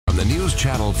News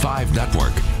Channel 5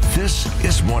 Network, this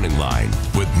is MorningLine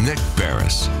with Nick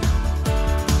Barris.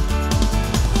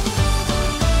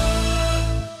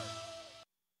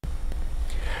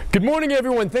 Good morning,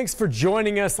 everyone. Thanks for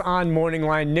joining us on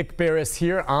MorningLine. Nick Barris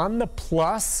here on the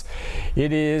Plus.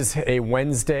 It is a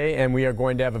Wednesday, and we are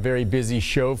going to have a very busy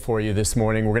show for you this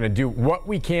morning. We're going to do what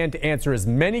we can to answer as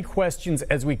many questions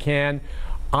as we can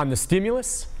on the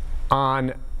stimulus,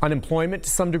 on unemployment to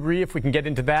some degree, if we can get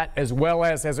into that, as well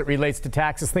as it relates to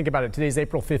taxes. Think about it. Today's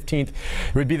April 15th.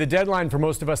 It would be the deadline for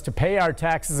most of us to pay our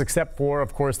taxes, except for,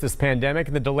 of course, this pandemic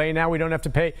and the delay. Now we don't have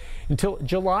to pay until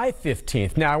July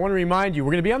 15th. Now, I want to remind you,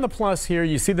 we're going to be on the Plus here.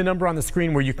 You see the number on the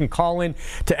screen where you can call in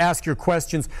to ask your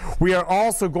questions. We are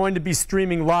also going to be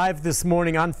streaming live this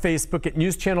morning on Facebook at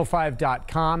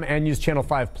newschannel5.com and News Channel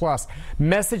 5 Plus.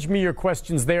 Message me your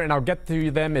questions there, and I'll get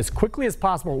to them as quickly as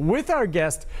possible with our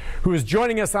guest who is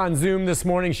joining us on Zoom this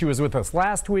morning. She was with us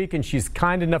last week, and she's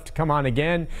kind enough to come on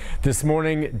again this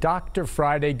morning. Dr.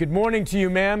 Friday, good morning to you,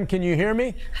 ma'am. Can you hear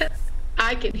me?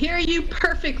 I can hear you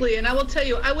perfectly, and I will tell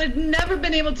you, I would have never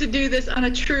been able to do this on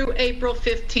a true April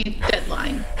 15th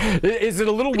deadline. Is it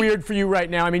a little weird for you right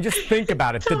now? I mean, just think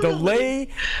about it. Totally. The delay,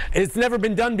 it's never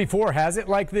been done before, has it,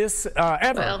 like this,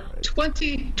 ever? Well,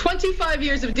 25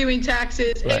 years of doing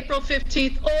taxes, right. April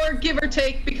 15th, or give or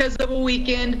take because of a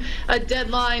weekend, a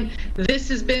deadline. This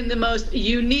has been the most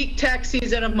unique tax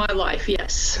season of my life,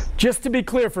 yes. Just to be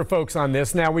clear for folks on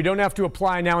this, now, we don't have to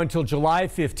apply now until July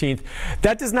 15th.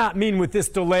 That does not mean with this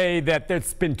delay that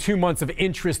there's been 2 months of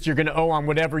interest you're going to owe on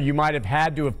whatever you might have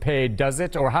had to have paid, does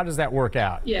it? Or how does that work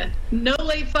out? Yeah, no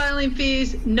late filing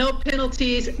fees, no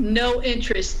penalties, no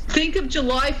interest. Think of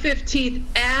July 15th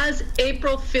as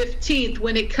April 15th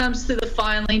when it comes to the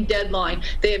filing deadline.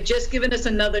 They have just given us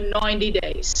another 90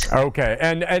 days. Okay,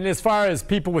 and as far as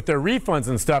people with their refunds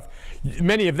and stuff,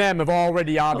 many of them have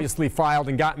already obviously filed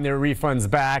and gotten their refunds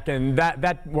back, and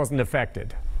that wasn't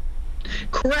affected.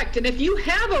 Correct. And if you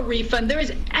have a refund, there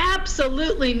is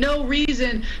absolutely no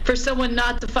reason for someone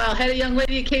not to file. I had a young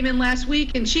lady that came in last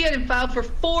week, and she hadn't filed for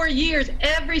 4 years.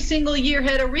 Every single year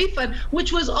had a refund,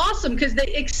 which was awesome because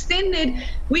they extended.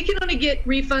 We can only get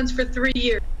refunds for 3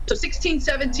 years. So 16,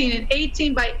 17, and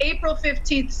 18, by April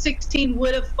 15th, 16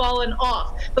 would have fallen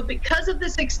off. But because of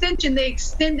this extension, they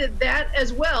extended that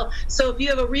as well. So if you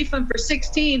have a refund for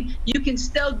 16, you can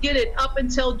still get it up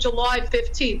until July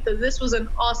 15th. So this was an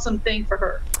awesome thing for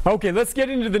her. Okay, let's get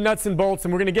into the nuts and bolts,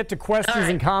 and we're going to get to questions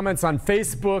and comments on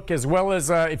Facebook as well as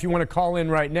if you want to call in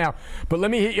right now. But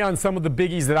let me hit you on some of the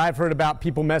biggies that I've heard about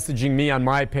people messaging me on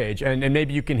my page, and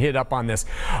maybe you can hit up on this.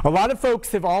 A lot of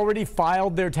folks have already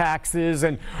filed their taxes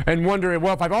and wondering,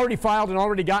 well, if I've already filed and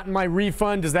already gotten my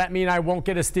refund, does that mean I won't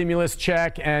get a stimulus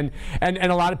check? And a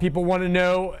lot of people want to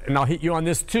know, and I'll hit you on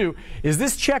this too, is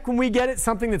this check when we get it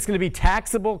something that's going to be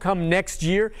taxable come next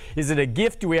year? Is it a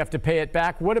gift? Do we have to pay it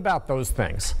back? What about those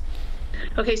things?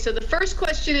 Okay, so the first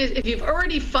question is, if you've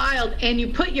already filed and you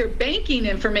put your banking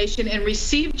information and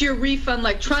received your refund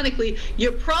electronically,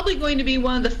 you're probably going to be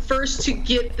one of the first to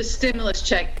get the stimulus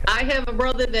check. I have a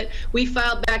brother that we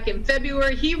filed back in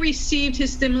February. He received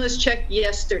his stimulus check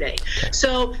yesterday.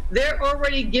 So they're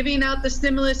already giving out the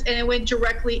stimulus, and it went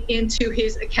directly into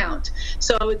his account.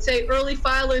 So I would say early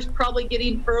filers probably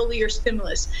getting earlier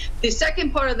stimulus. The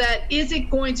second part of that, is it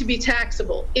going to be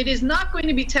taxable? It is not going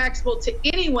to be taxable to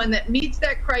anyone that meets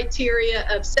that criteria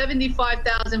of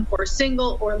 $75,000 for a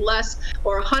single or less,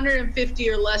 or $150,000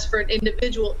 or less for an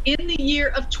individual in the year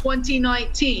of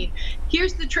 2019.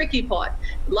 Here's the tricky part.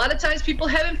 A lot of times people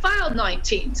haven't filed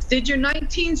 19s. Did your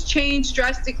 19s change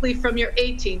drastically from your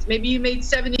 18s? Maybe you made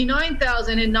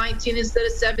 $79,000 in 19 instead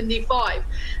of 75.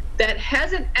 That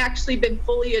hasn't actually been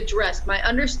fully addressed. My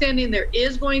understanding, there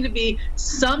is going to be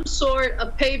some sort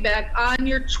of payback on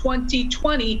your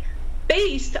 2020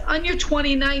 based on your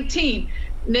 2019.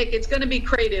 Nick, it's going to be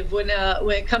creative when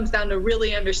it comes down to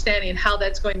really understanding how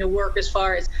that's going to work, as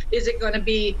far as, is it going to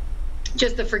be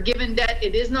just a forgiven debt?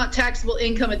 It is not taxable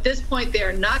income at this point. They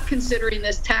are not considering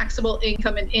this taxable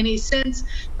income in any sense.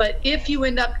 But if you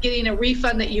end up getting a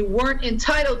refund that you weren't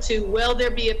entitled to, will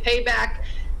there be a payback?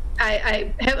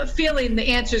 I have a feeling the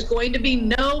answer is going to be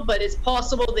no, but it's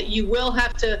possible that you will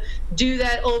have to do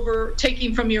that over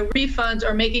taking from your refunds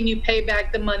or making you pay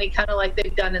back the money, kind of like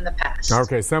they've done in the past.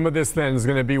 Okay, some of this then is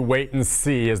going to be wait and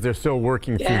see as they're still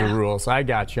working through the rules. I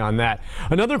got you on that.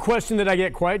 Another question that I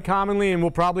get quite commonly, and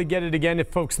we'll probably get it again if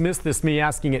folks miss this, me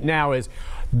asking it now, is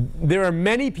There are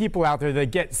many people out there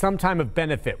that get some type of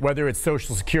benefit, whether it's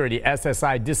Social Security,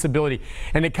 SSI, disability,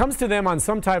 and it comes to them on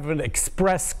some type of an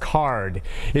express card.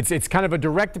 It's kind of a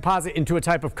direct deposit into a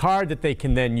type of card that they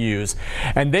can then use.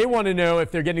 And they want to know if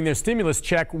they're getting their stimulus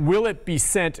check, will it be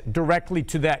sent directly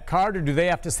to that card, or do they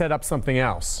have to set up something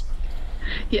else?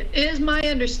 Yeah, it is my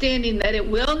understanding that it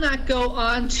will not go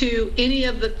on to any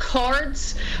of the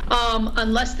cards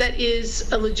unless that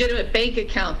is a legitimate bank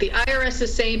account. The IRS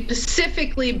is saying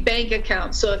specifically bank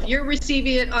account. So if you're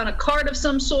receiving it on a card of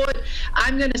some sort,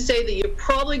 I'm going to say that you're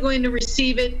probably going to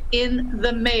receive it in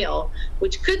the mail,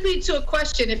 which could lead to a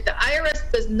question. If the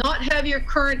IRS does not have your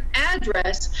current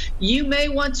address, you may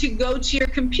want to go to your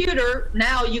computer.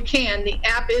 Now you can. The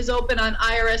app is open on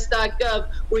irs.gov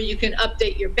where you can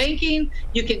update your banking.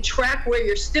 You can track where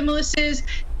your stimulus is.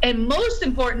 And most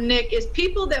important, Nick, is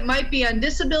people that might be on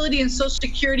disability and Social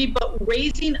Security but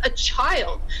raising a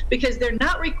child, because they're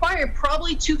not required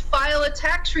probably to file a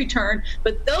tax return.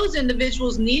 But those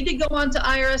individuals need to go onto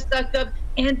irs.gov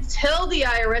and tell the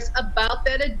IRS about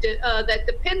that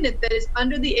dependent that is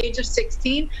under the age of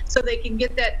 16 so they can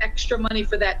get that extra money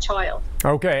for that child.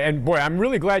 Okay, and boy, I'm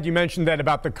really glad you mentioned that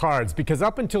about the cards, because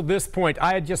up until this point,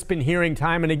 I had just been hearing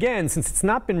time and again, since it's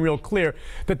not been real clear,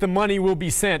 that the money will be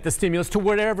sent, the stimulus, to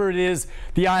whatever it is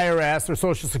the IRS or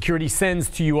Social Security sends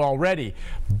to you already.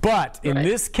 But in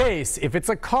this case, if it's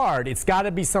a card, it's got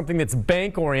to be something that's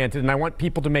bank-oriented, and I want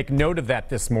people to make note of that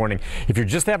this morning. If you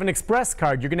just have an express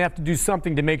card, you're going to have to do something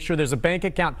to make sure there's a bank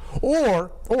account, or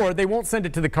they won't send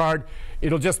it to the card.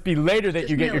 It'll just be later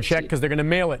that you get your check because they're going to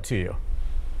mail it to you.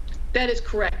 That is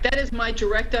correct. That is my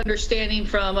direct understanding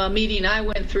from a meeting I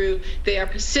went through. They are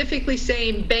specifically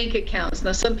saying bank accounts.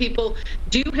 Now, some people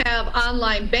do have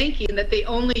online banking that they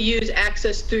only use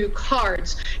access through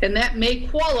cards, and that may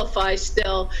qualify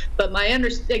still. But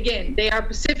again, they are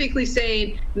specifically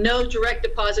saying no direct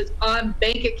deposits on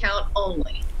bank account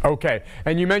only. Okay,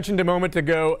 and you mentioned a moment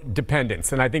ago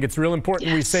dependents, and I think it's real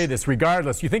important we say this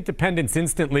regardless. You think dependents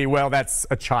instantly, well, that's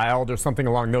a child or something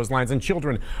along those lines, and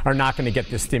children are not going to get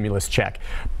this stimulus check.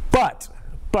 But,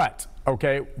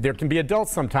 okay, there can be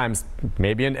adults sometimes,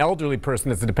 maybe an elderly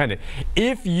person as a dependent.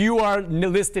 If you are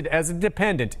listed as a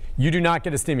dependent, you do not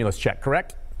get a stimulus check,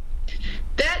 correct?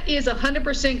 That is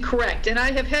 100% correct. And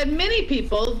I have had many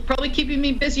people, probably keeping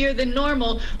me busier than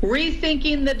normal,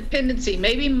 rethinking the dependency.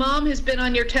 Maybe mom has been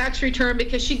on your tax return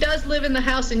because she does live in the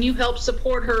house and you help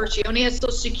support her. She only has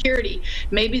Social Security.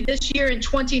 Maybe this year in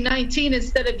 2019,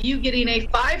 instead of you getting a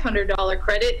 $500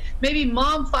 credit, maybe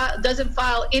mom doesn't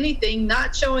file anything,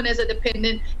 not showing as a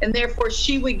dependent, and therefore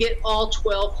she would get all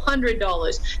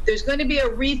 $1,200. There's going to be a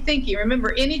rethinking.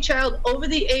 Remember, any child over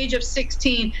the age of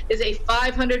 16 is a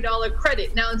 $500 credit.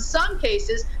 Now, in some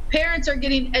cases, parents are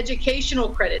getting educational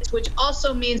credits, which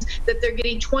also means that they're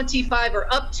getting $2,500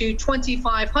 or up to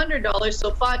 $2,500. So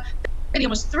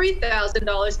almost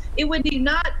 $3,000. It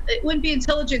wouldn't be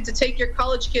intelligent to take your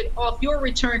college kid off your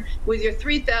return with your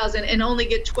 $3,000 and only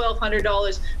get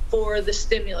 $1,200 for the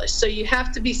stimulus. So you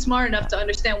have to be smart enough to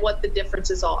understand what the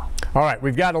differences are. All right,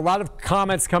 we've got a lot of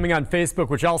comments coming on Facebook,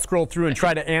 which I'll scroll through and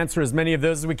try to answer as many of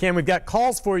those as we can. We've got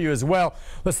calls for you as well.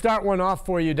 Let's start one off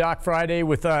for you, Doc Friday,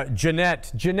 with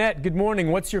Jeanette. Jeanette, good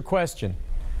morning. What's your question?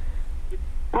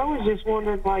 I was just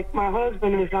wondering, like, my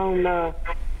husband is on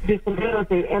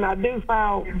disability, and I do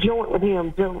file joint with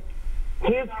him. So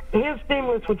his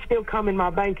stimulus would still come in my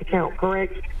bank account,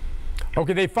 correct?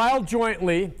 Okay, they filed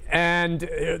jointly, and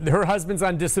her husband's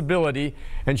on disability,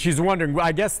 and she's wondering,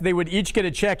 I guess they would each get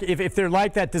a check. If they're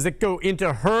like that, does it go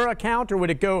into her account, or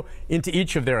would it go into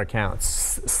each of their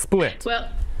accounts, split? Well,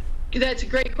 that's a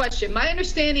great question. My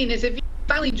understanding is if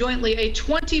filing jointly, a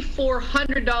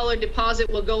 $2,400 deposit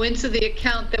will go into the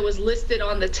account that was listed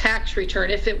on the tax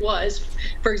return. If it was,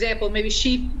 for example, maybe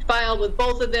she filed with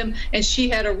both of them and she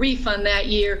had a refund that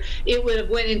year, it would have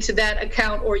went into that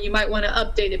account, or you might want to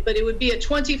update it. But it would be a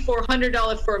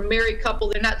 $2,400 for a married couple.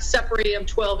 They're not separating them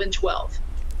 12 and 12.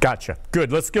 Gotcha.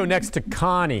 Good. Let's go next to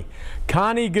Connie.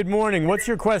 Connie, good morning. What's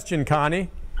your question, Connie?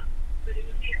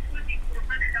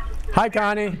 Hi,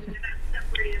 Connie.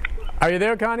 Are you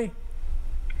there, Connie?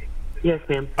 Yes,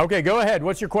 ma'am. Okay, go ahead.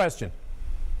 What's your question?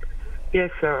 Yes,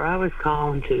 sir. I was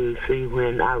calling to see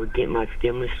when I would get my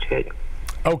stimulus check.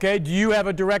 Okay. Do you have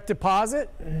a direct deposit?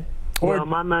 Well,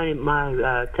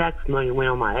 my tax money went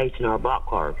on my H&R Block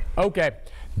card. Okay.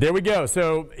 There we go.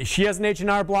 So she has an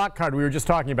H&R Block card. We were just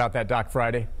talking about that, Doc,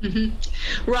 Friday.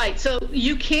 Right. So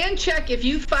you can check if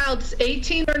you filed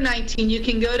 18 or 19. You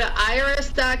can go to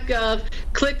irs.gov,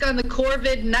 click on the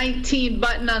COVID-19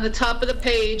 button on the top of the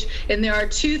page, and there are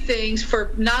two things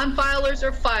for non-filers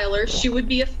or filers. She would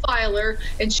be a filer,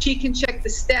 and she can check the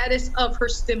status of her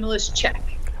stimulus check.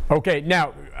 Okay,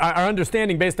 now, our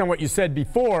understanding, based on what you said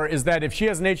before, is that if she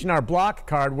has an H&R Block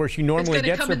card where she normally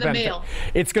gets her benefit,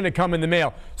 it's going to come in the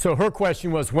mail. So her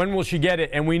question was, when will she get it?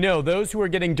 And we know those who are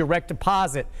getting direct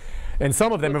deposit, and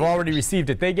some of them have already received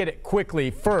it, they get it quickly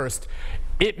first.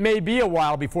 It may be a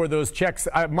while before those checks.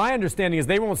 My understanding is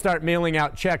they won't start mailing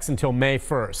out checks until May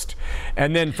 1st.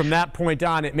 And then from that point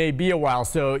on, it may be a while.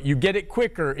 So you get it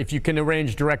quicker if you can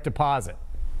arrange direct deposit.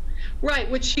 Right,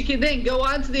 which she can then go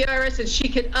on to the IRS and she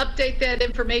can update that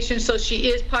information so she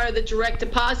is part of the direct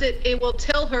deposit. It will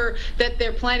tell her that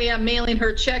they're planning on mailing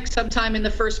her check sometime in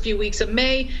the first few weeks of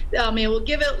May. It will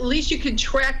give it, at least you can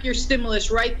track your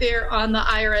stimulus right there on the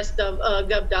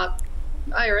IRS.gov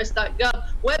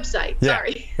website. Yeah.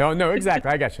 Sorry. Oh, no,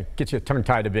 exactly. I got you. Get you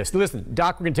tongue-tied a bit. Listen,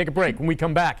 Doc, we're going to take a break. When we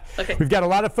come back, we've got a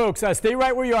lot of folks. Stay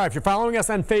right where you are. If you're following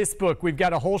us on Facebook, we've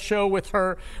got a whole show with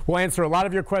her. We'll answer a lot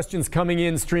of your questions coming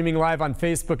in, streaming live on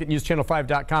Facebook at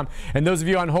newschannel5.com. And those of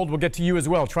you on hold, we'll get to you as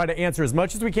well. Try to answer as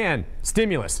much as we can.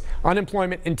 Stimulus,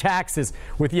 unemployment, and taxes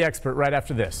with the expert right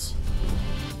after this.